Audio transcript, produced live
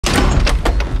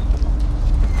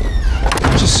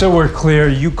so we're clear,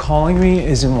 you calling me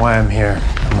isn't why I'm here.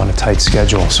 I'm on a tight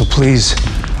schedule, so please,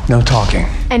 no talking.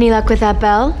 Any luck with that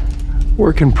bell?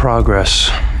 Work in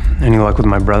progress. Any luck with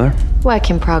my brother?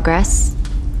 Work in progress.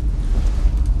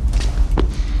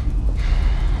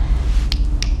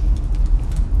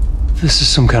 This is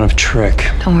some kind of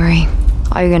trick. Don't worry.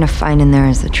 All you're gonna find in there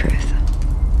is the truth.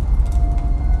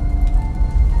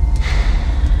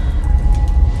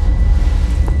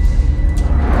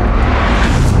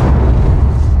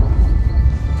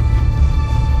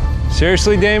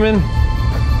 Seriously, Damon?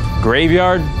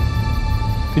 Graveyard?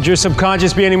 Could your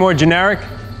subconscious be any more generic?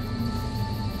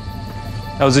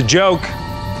 That was a joke.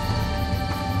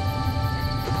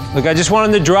 Look, I just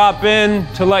wanted to drop in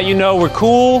to let you know we're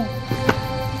cool.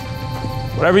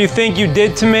 Whatever you think you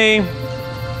did to me,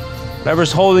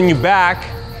 whatever's holding you back,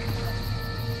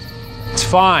 it's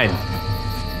fine.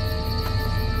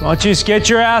 Why don't you just get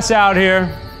your ass out here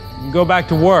and go back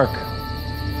to work?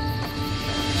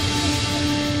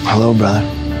 Hello, brother.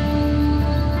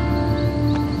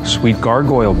 Sweet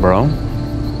gargoyle, bro.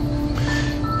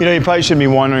 You know, you probably shouldn't be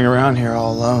wandering around here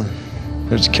all alone.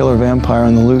 There's a killer vampire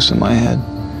on the loose in my head.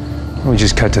 We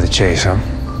just cut to the chase, huh?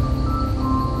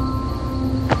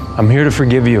 I'm here to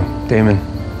forgive you, Damon.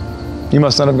 You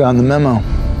must not have gotten the memo.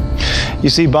 You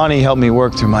see, Bonnie helped me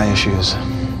work through my issues.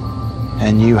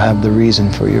 And you have the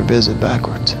reason for your visit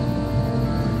backwards.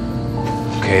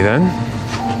 Okay, then.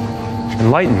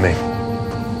 Enlighten me.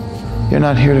 You're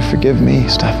not here to forgive me,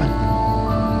 Stefan.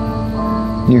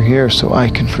 You're here so I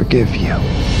can forgive you.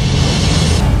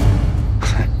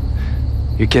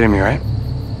 You're kidding me, right?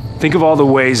 Think of all the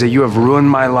ways that you have ruined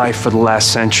my life for the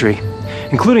last century,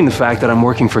 including the fact that I'm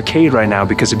working for Cade right now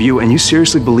because of you, and you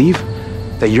seriously believe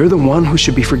that you're the one who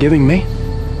should be forgiving me?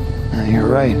 You're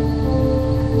right.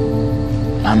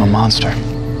 I'm a monster.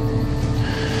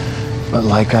 But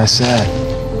like I said,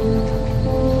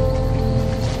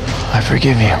 I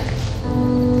forgive you.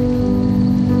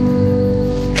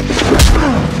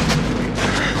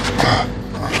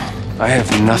 I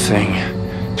have nothing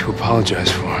to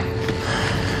apologize for.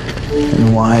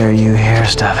 And why are you here,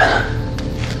 Stefan?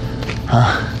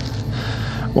 Huh?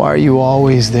 Why are you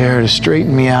always there to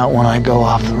straighten me out when I go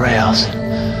off the rails?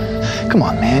 Come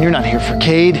on, man, you're not here for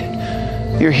Cade.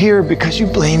 You're here because you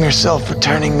blame yourself for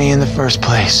turning me in the first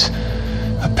place.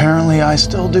 Apparently, I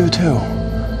still do too.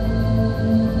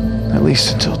 At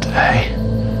least until today.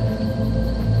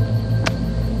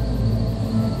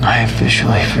 I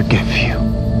officially forgive you.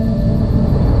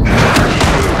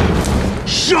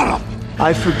 Shut up!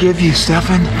 I forgive you,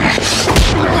 Stefan.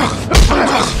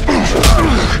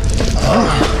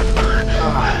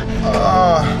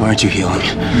 Why aren't you healing?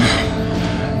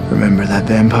 Remember that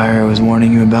vampire I was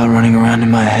warning you about running around in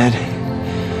my head?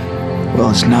 Well,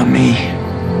 it's not me.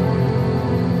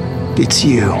 It's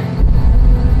you.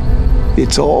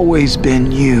 It's always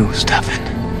been you,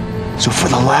 Stefan. So for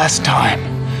the last time,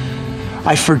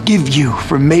 I forgive you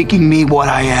for making me what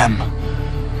I am.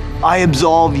 I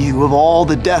absolve you of all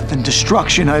the death and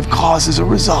destruction I've caused as a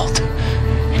result.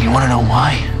 And you want to know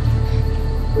why?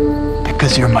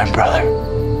 Because you're my brother.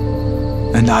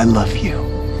 And I love you.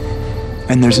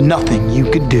 And there's nothing you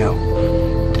could do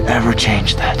to ever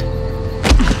change that.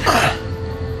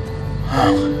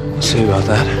 We'll see about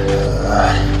that.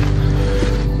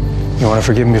 You want to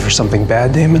forgive me for something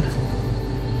bad, Damon?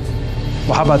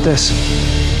 Well, how about this?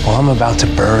 Well, I'm about to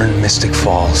burn Mystic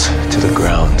Falls to the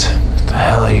ground. What the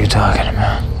hell are you talking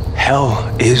about?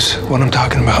 Hell is what I'm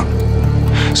talking about.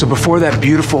 So before that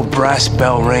beautiful brass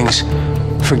bell rings,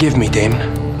 forgive me, Damon.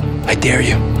 I dare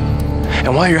you.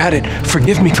 And while you're at it,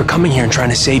 forgive me for coming here and trying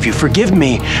to save you. Forgive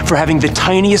me for having the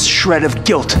tiniest shred of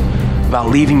guilt about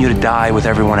leaving you to die with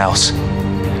everyone else.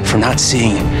 For not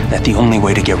seeing that the only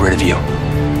way to get rid of you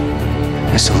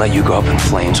is to let you go up in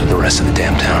flames with the rest of the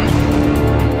damn town.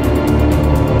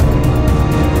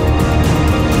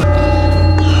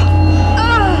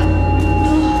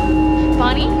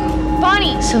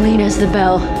 Bonnie! Selena's the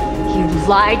bell. You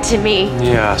lied to me.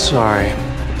 Yeah, sorry.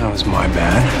 That was my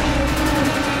bad.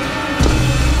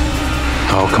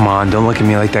 Oh, come on, don't look at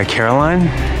me like that, Caroline.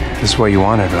 This is what you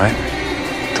wanted, right?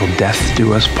 Till death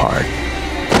do us part.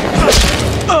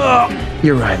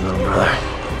 You're right, little brother.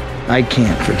 I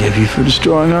can't forgive you for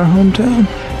destroying our hometown,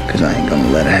 because I ain't gonna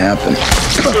let it happen.